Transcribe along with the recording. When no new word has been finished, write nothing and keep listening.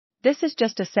This is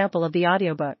just a sample of the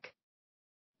audiobook.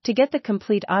 To get the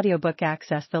complete audiobook,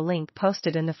 access the link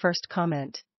posted in the first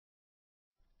comment.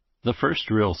 The first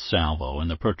real salvo in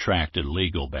the protracted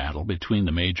legal battle between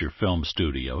the major film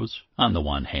studios, on the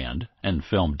one hand, and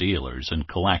film dealers and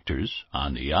collectors,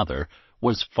 on the other,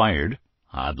 was fired,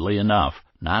 oddly enough,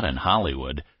 not in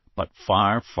Hollywood, but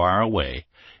far, far away,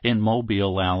 in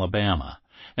Mobile, Alabama,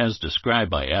 as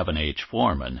described by Evan H.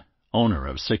 Foreman, owner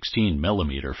of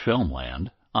 16mm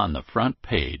Filmland, on the front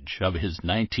page of his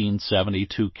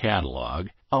 1972 catalog,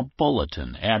 a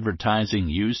bulletin advertising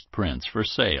used prints for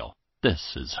sale.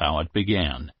 This is how it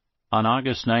began. On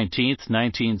August 19,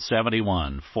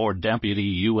 1971, 4 deputy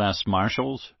U.S.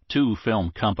 Marshals, 2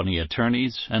 film company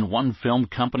attorneys, and 1 film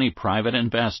company private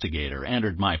investigator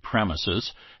entered my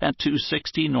premises at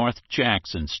 260 North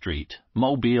Jackson Street,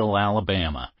 Mobile,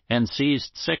 Alabama, and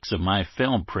seized 6 of my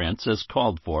film prints as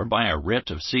called for by a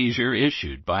writ of seizure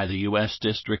issued by the U.S.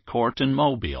 District Court in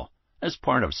Mobile, as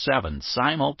part of 7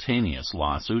 simultaneous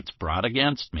lawsuits brought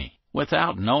against me,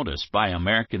 without notice by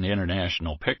American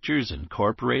International Pictures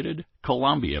Incorporated,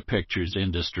 Columbia Pictures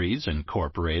Industries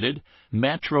Incorporated,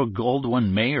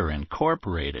 Metro-Goldwyn-Mayer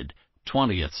Incorporated,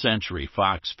 20th Century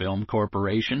Fox Film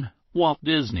Corporation, Walt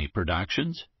Disney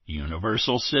Productions,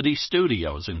 Universal City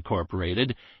Studios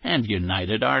Incorporated, and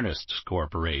United Artists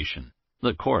Corporation.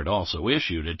 The court also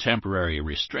issued a temporary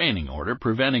restraining order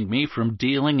preventing me from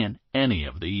dealing in any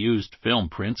of the used film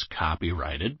prints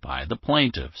copyrighted by the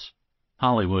plaintiffs.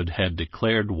 Hollywood had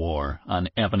declared war on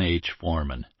Evan H.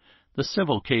 Foreman. The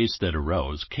civil case that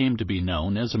arose came to be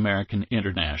known as American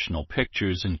International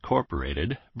Pictures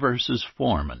Incorporated versus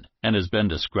Foreman, and has been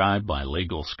described by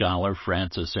legal scholar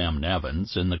Francis M.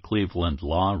 Nevins in the Cleveland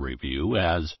Law Review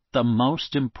as the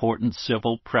most important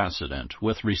civil precedent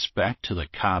with respect to the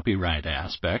copyright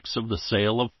aspects of the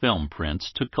sale of film prints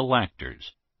to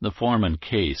collectors. The Foreman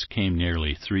case came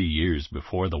nearly 3 years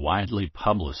before the widely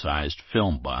publicized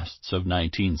film busts of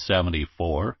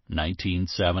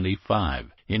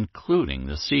 1974-1975, including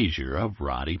the seizure of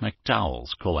Roddy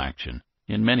McDowell's collection.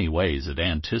 In many ways, it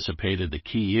anticipated the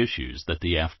key issues that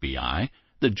the FBI,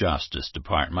 the Justice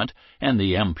Department, and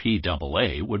the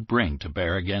MPAA would bring to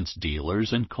bear against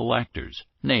dealers and collectors,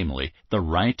 namely, the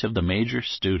right of the major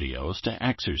studios to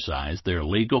exercise their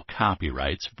legal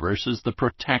copyrights versus the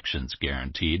protections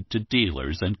guaranteed to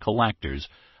dealers and collectors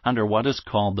under what is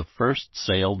called the first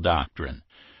sale doctrine.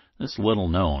 This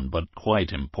little-known but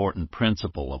quite important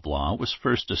principle of law was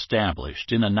first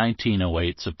established in a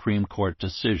 1908 Supreme Court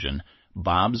decision,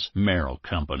 Bobbs Merrill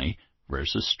Company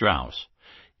versus Strauss.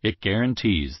 It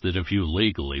guarantees that if you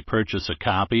legally purchase a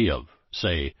copy of,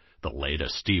 say, the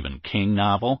latest Stephen King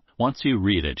novel, once you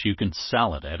read it, you can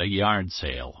sell it at a yard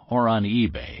sale or on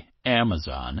eBay,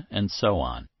 Amazon, and so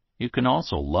on. You can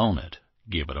also loan it,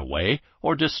 give it away,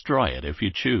 or destroy it if you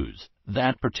choose.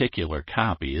 That particular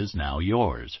copy is now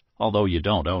yours, although you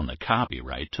don't own the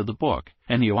copyright to the book,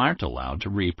 and you aren't allowed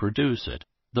to reproduce it.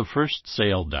 The first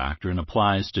sale doctrine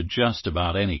applies to just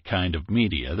about any kind of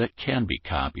media that can be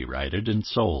copyrighted and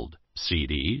sold,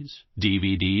 CDs,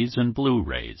 DVDs, and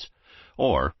Blu-rays,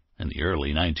 or, in the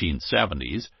early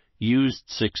 1970s, used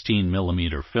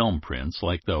 16mm film prints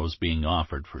like those being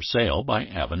offered for sale by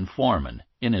Evan Foreman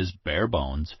in his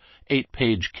bare-bones,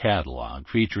 8-page catalog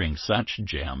featuring such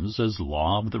gems as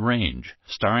Law of the Range,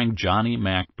 starring Johnny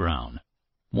Mac Brown.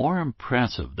 More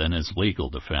impressive than his legal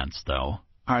defense, though,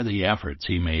 are the efforts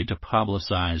he made to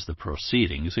publicize the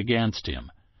proceedings against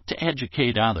him, to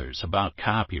educate others about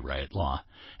copyright law,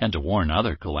 and to warn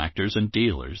other collectors and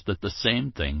dealers that the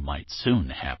same thing might soon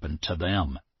happen to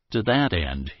them. To that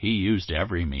end, he used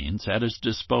every means at his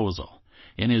disposal.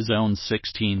 In his own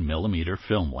 16mm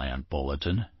Filmland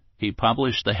bulletin, he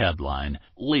published the headline,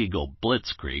 "Legal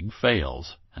Blitzkrieg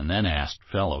Fails," and then asked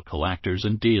fellow collectors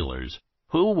and dealers,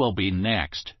 "Who will be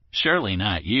next? Surely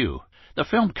not you. The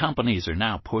film companies are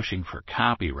now pushing for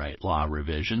copyright law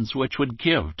revisions which would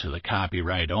give to the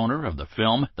copyright owner of the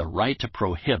film the right to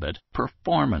prohibit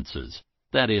performances,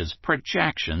 that is,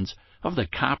 projections, of the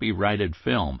copyrighted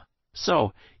film.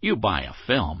 So, you buy a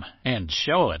film and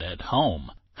show it at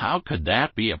home. How could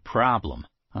that be a problem?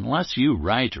 Unless you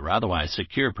write or otherwise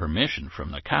secure permission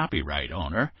from the copyright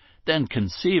owner, then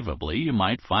conceivably you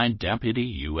might find deputy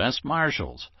U.S.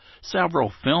 Marshals, several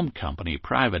film company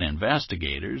private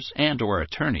investigators, and or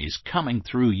attorneys coming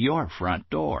through your front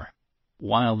door."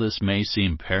 While this may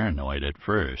seem paranoid at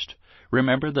first,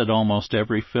 remember that almost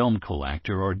every film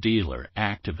collector or dealer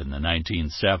active in the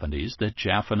 1970s that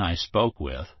Jeff and I spoke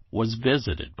with was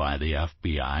visited by the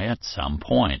FBI at some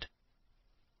point.